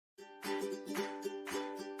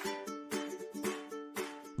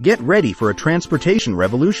Get ready for a transportation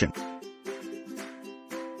revolution.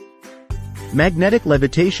 Magnetic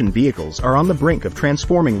levitation vehicles are on the brink of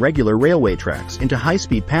transforming regular railway tracks into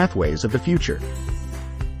high-speed pathways of the future.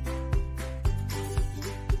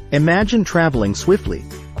 Imagine traveling swiftly,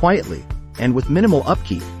 quietly, and with minimal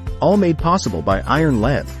upkeep, all made possible by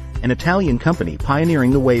IronLev, an Italian company pioneering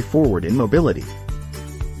the way forward in mobility.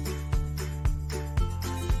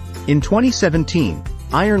 In 2017,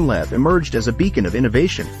 IronLev emerged as a beacon of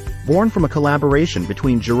innovation, born from a collaboration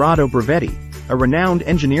between Girotto Brevetti, a renowned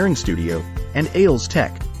engineering studio, and Ailes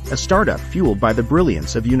Tech, a startup fueled by the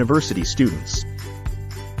brilliance of university students.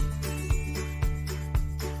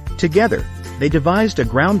 Together, they devised a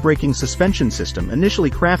groundbreaking suspension system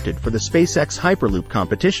initially crafted for the SpaceX Hyperloop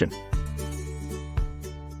competition.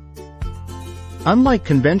 Unlike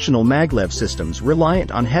conventional maglev systems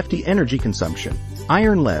reliant on hefty energy consumption,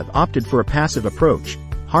 IronLev opted for a passive approach,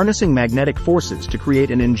 harnessing magnetic forces to create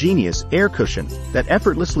an ingenious air cushion that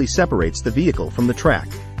effortlessly separates the vehicle from the track.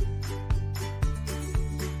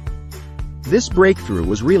 This breakthrough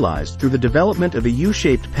was realized through the development of a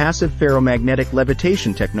U-shaped passive ferromagnetic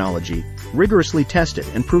levitation technology, rigorously tested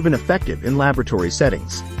and proven effective in laboratory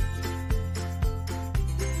settings.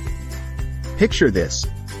 Picture this: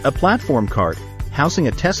 a platform cart, housing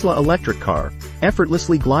a Tesla electric car,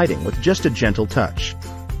 effortlessly gliding with just a gentle touch.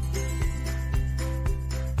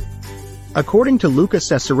 According to Luca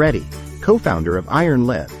Cesaretti, co-founder of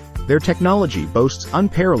IronLev, their technology boasts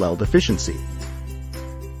unparalleled efficiency.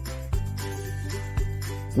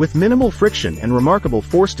 With minimal friction and remarkable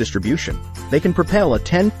force distribution, they can propel a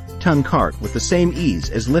 10-ton cart with the same ease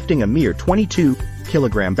as lifting a mere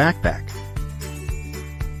 22-kilogram backpack.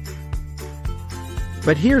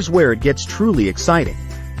 But here's where it gets truly exciting.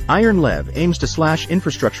 IronLev aims to slash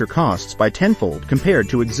infrastructure costs by tenfold compared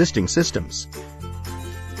to existing systems.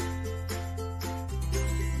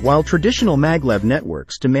 While traditional maglev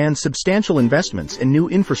networks demand substantial investments in new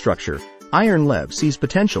infrastructure, IronLev sees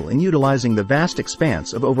potential in utilizing the vast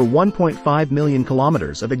expanse of over 1.5 million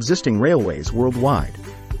kilometers of existing railways worldwide.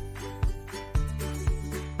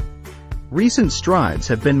 Recent strides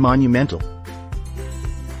have been monumental.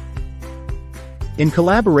 In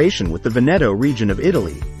collaboration with the Veneto region of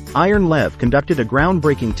Italy, IronLev conducted a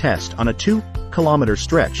groundbreaking test on a 2-kilometer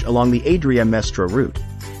stretch along the Adria-Mestre route.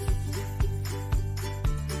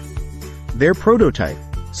 Their prototype,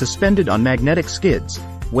 suspended on magnetic skids,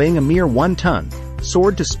 weighing a mere 1 ton,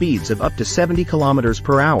 soared to speeds of up to 70 kilometers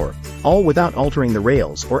per hour, all without altering the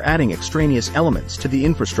rails or adding extraneous elements to the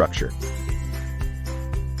infrastructure.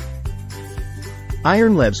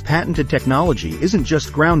 IronLev's patented technology isn't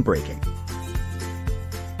just groundbreaking.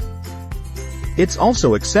 It's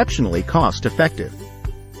also exceptionally cost-effective.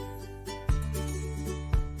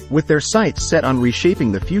 With their sights set on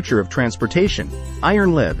reshaping the future of transportation,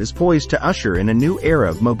 IronLev is poised to usher in a new era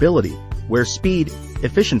of mobility, where speed,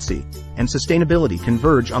 efficiency, and sustainability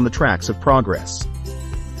converge on the tracks of progress.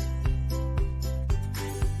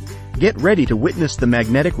 Get ready to witness the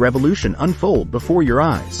magnetic revolution unfold before your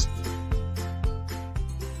eyes.